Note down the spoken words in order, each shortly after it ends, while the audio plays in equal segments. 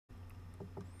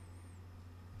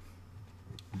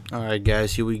Alright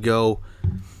guys, here we go.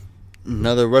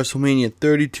 Another WrestleMania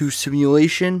 32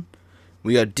 simulation.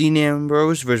 We got Dean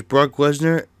Ambrose versus Brock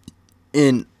Lesnar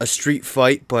in a street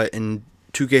fight, but in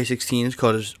 2K16 it's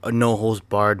called a no holds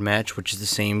barred match, which is the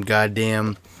same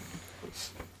damn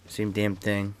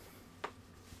thing.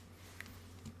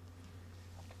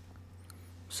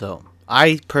 So,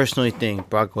 I personally think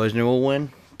Brock Lesnar will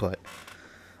win, but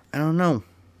I don't know.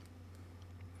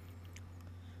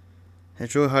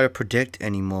 It's really hard to predict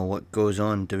anymore what goes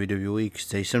on in WWE because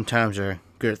they sometimes are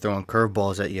good at throwing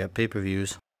curveballs at you at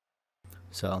pay-per-views.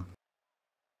 So.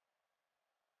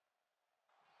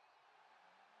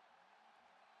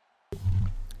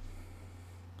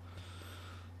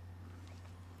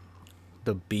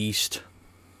 The Beast.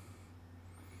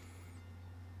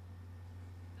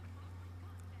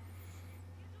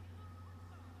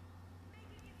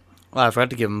 Oh, I forgot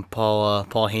to give him Paul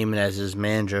Heyman as his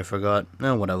manager. I forgot.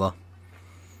 No, whatever.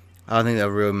 I don't think that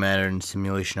really mattered in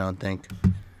simulation, I don't think.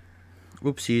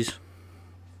 Oopsies.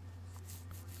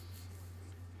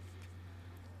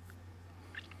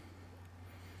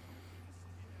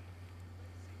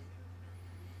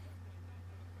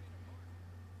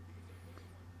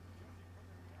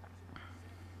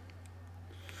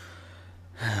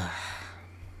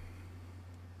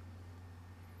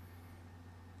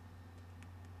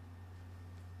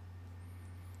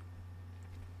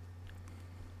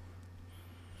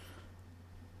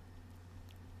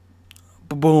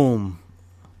 Boom.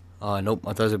 Nope.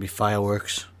 I thought it was going to be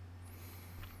fireworks.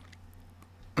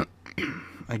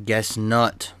 I guess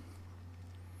not.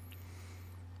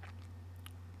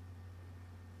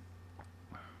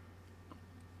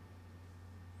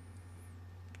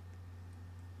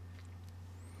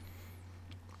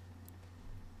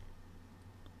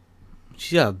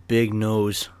 She's got a big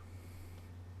nose.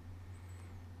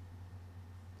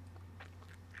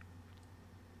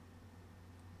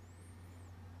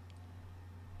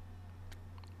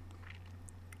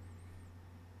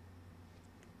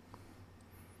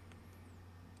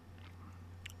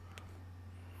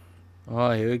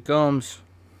 Oh, here it comes.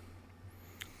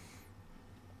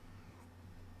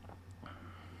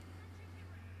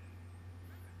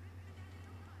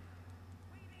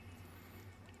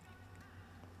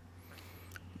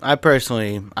 I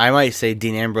might say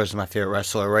Dean Ambrose is my favorite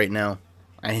wrestler right now.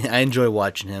 I enjoy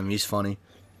watching him. He's funny.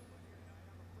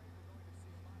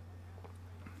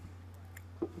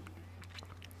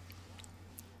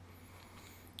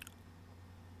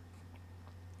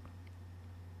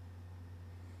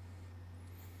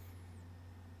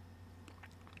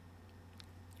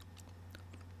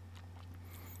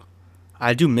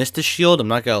 I do miss the Shield, I'm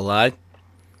not gonna lie.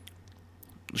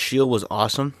 The Shield was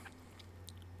awesome.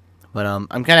 But I'm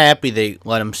kind of happy they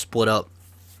let them split up.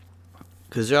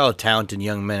 Because they're all talented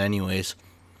young men anyways.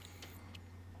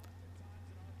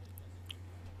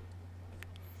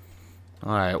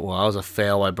 Alright, well, that was a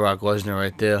fail by Brock Lesnar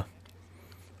right there.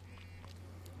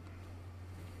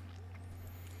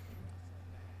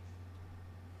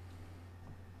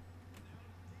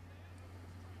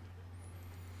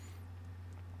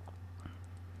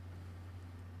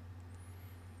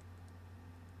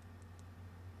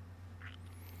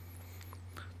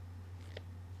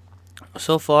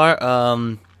 So far,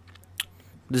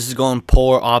 this is going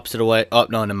polar opposite way. Oh,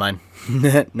 no, never mind.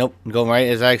 Nope, going right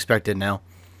as I expected now.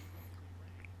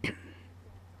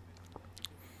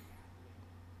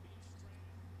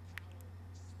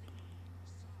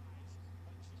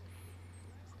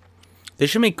 They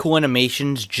should make cool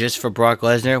animations just for Brock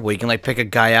Lesnar, where you can like pick a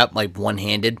guy up like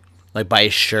one-handed, like by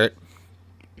his shirt.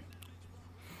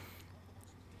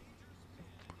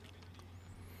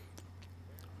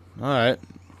 All right.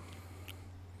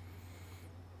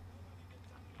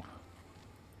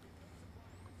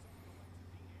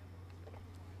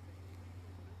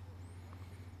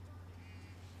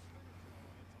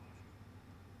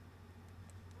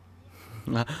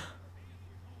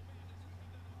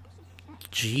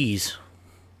 Jeez.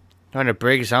 Trying to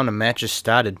break us down, the match just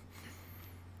started.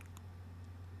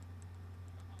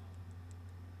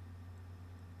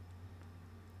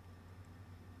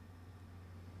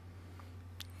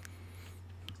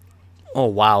 Oh,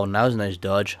 wow. That was a nice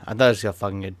dodge. I thought it was going to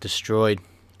fucking get destroyed.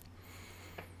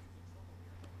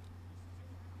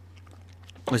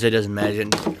 Which it doesn't matter.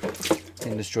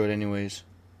 Getting destroyed anyways.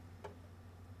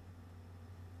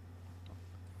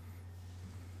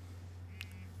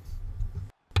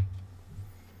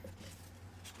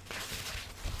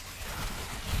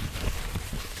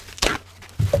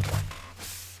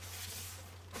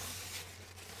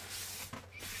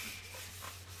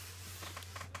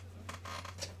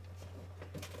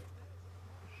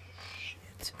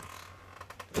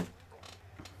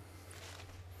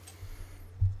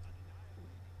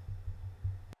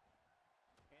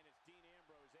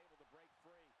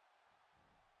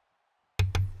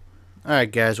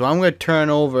 Alright, guys. Well, I'm going to turn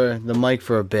over the mic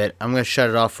for a bit. I'm going to shut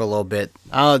it off for a little bit.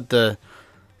 I'll let the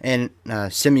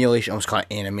simulation, I almost call it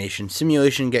animation,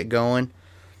 simulation get going.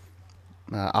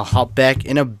 I'll hop back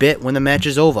in a bit when the match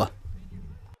is over.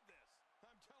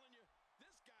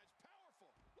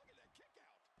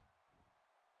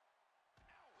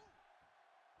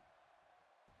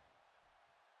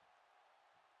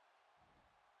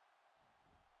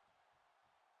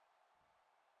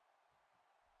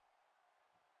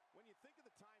 When you think of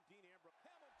the time Dean Ambrose,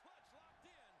 Hammer clutch locked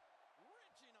in,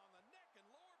 wrenching on the neck and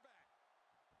lower back.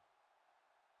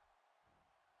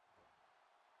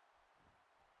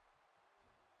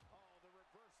 Oh, the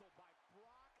reversal by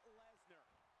Brock Lesnar.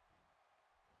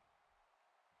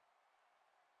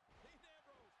 Dean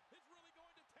Ambrose is really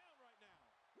going to town right now.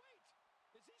 Wait,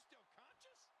 is he still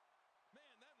conscious?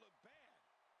 Man, that looked bad.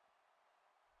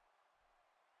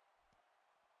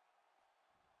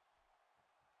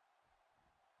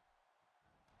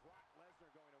 Brock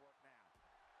Lesnar going to work now.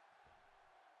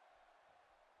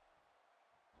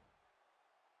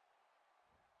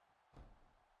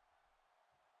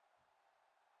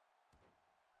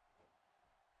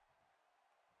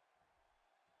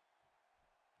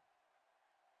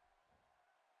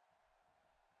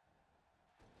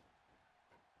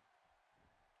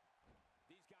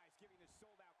 These guys giving the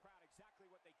sold-out crowd exactly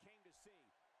what they came to see.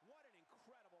 What an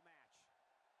incredible match.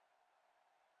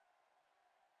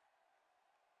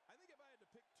 I think if I had to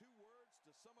pick two words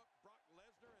to sum up Brock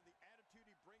Lesnar and the attitude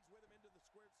he brings with him into the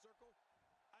squared circle,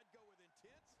 I'd go with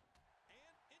intense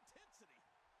and intensity.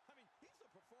 I mean, he's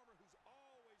a performer who's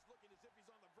always looking as if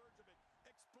he's on the verge of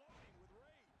exploding with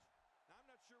rage. Now, I'm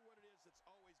not sure what it is that's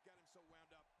always got him so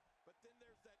wound up, but then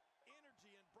there's that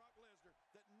energy in Brock Lesnar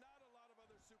that not a lot of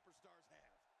other superstars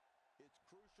have. It's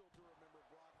crucial to remember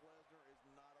Brock Lesnar is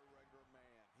not a regular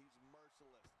man. He's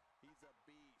merciless. He's a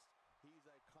beast. He's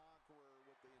a conqueror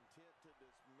with the intent to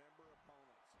dismember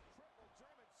opponents. Triple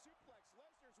German suplex.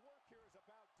 Lesnar's work here is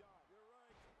about done. You're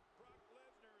right. Brock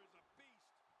Lesnar is a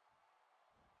beast.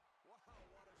 Wow,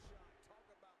 what a shot. Talk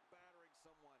about battering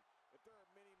someone. If there are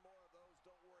many more of those,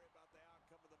 don't worry about the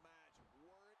outcome of the match.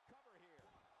 Worry. Cover here.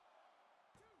 1,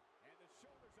 2. And the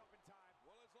shoulders up in time.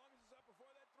 Well, as long as it's up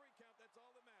before that 3 count, that's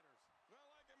all that matters. Well,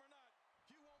 like him or not,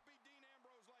 you won't beat Dean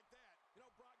Ambrose like that. You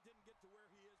know, Brock didn't get to where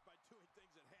he is by doing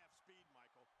things at half speed,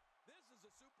 Michael. This is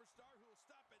a superstar who will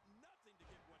stop at nothing to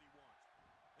get what he wants.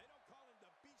 They don't call him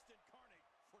the Beast Incarnate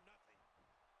for nothing.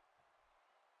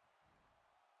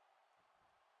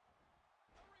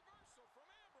 A reversal from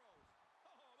Ambrose.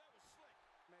 Oh, that was slick.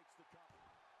 Makes the cover.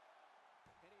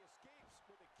 And he escapes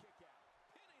with a kick out.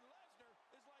 Pinning Lesnar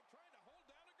is like trying to hold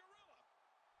down a gorilla.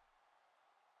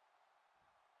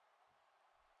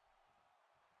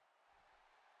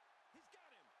 He's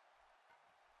got him.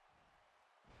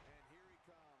 And here he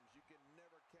comes. You can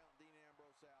never count Dean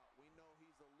Ambrose out. We know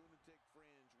he's a lunatic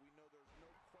fringe. We know there's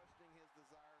no questioning his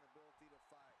desire and ability to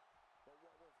fight. But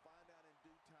what we'll find out in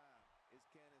due time is,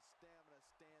 can his stamina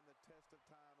stand the test of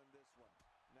time in this one?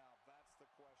 Now, that's the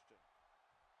question.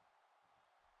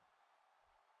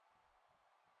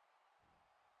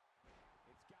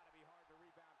 It's got to be hard to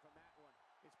rebound from that one.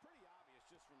 It's pretty obvious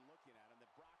just from looking at him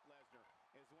that Brock Lesnar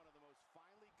is one of the most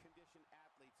finely conditioned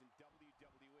athletes in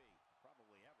WWE,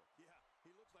 probably ever. Yeah,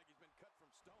 he looks like he's been cut from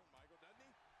stone, Michael, doesn't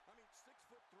he? I mean, 6'3",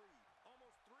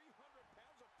 almost 300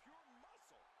 pounds of pure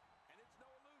muscle. And it's no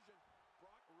illusion,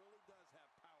 Brock really does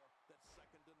have power that's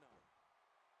second to none.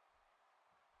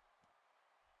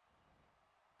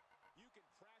 You can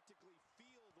practically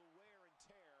feel the wear and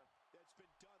tear that's been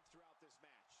done throughout this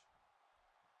match.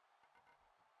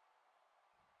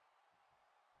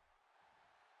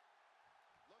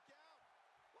 Look out!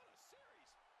 What a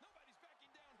series! Nobody's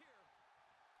backing down here.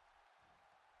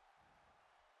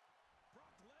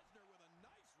 Brock Lesnar with a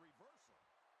nice reversal.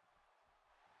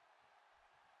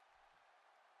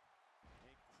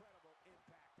 Incredible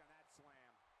impact on that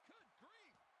slam. Good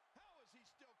grief! How is he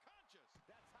still conscious?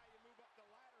 That's how you move up the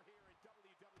ladder here in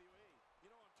WWE. You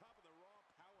know, on top of the raw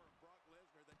power of Brock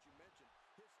Lesnar that you mentioned,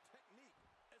 his technique,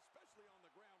 especially on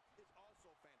the ground, is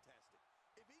also fantastic.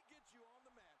 If he gets you on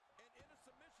the mat and in a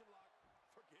submission lock,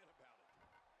 forget about it.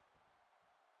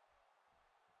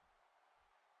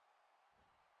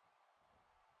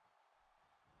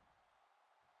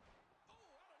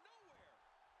 Oh, out of nowhere!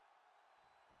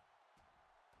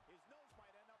 His nose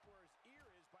might end up where his ear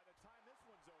is by the time this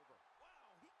one's over.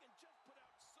 Wow, he can just put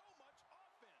out so much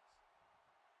offense.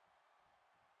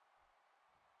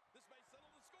 This may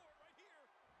settle the score right here.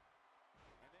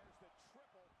 And there's the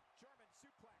triple German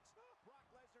suplex. Brock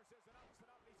Lesnar says enough's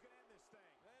enough, and he's going to end this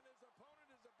thing. And his opponent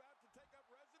is about to take up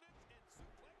residence in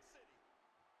Suplex City.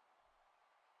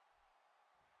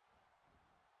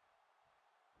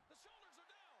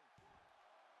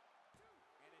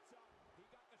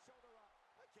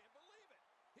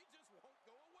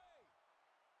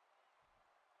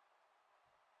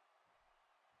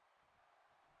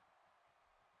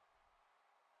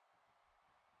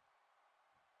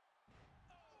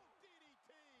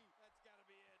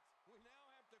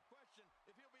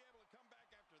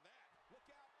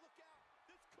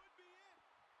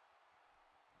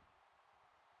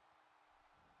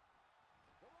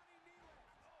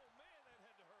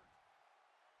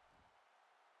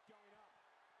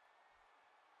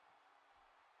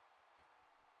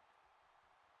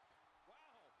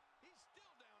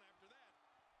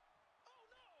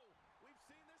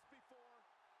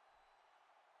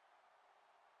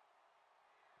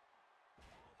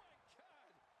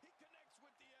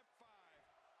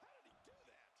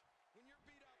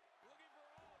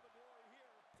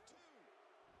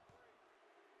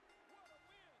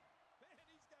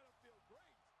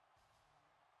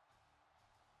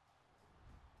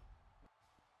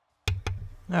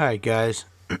 Alright, guys.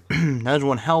 That was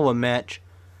one hell of a match.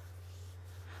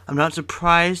 I'm not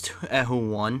surprised at who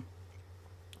won.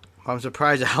 I'm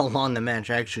surprised at how long the match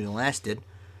actually lasted.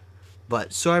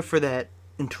 But sorry for that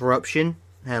interruption.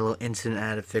 I had a little incident I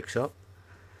had to fix up.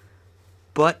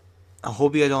 But I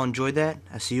hope you guys all enjoyed that.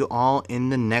 I'll see you all in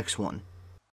the next one.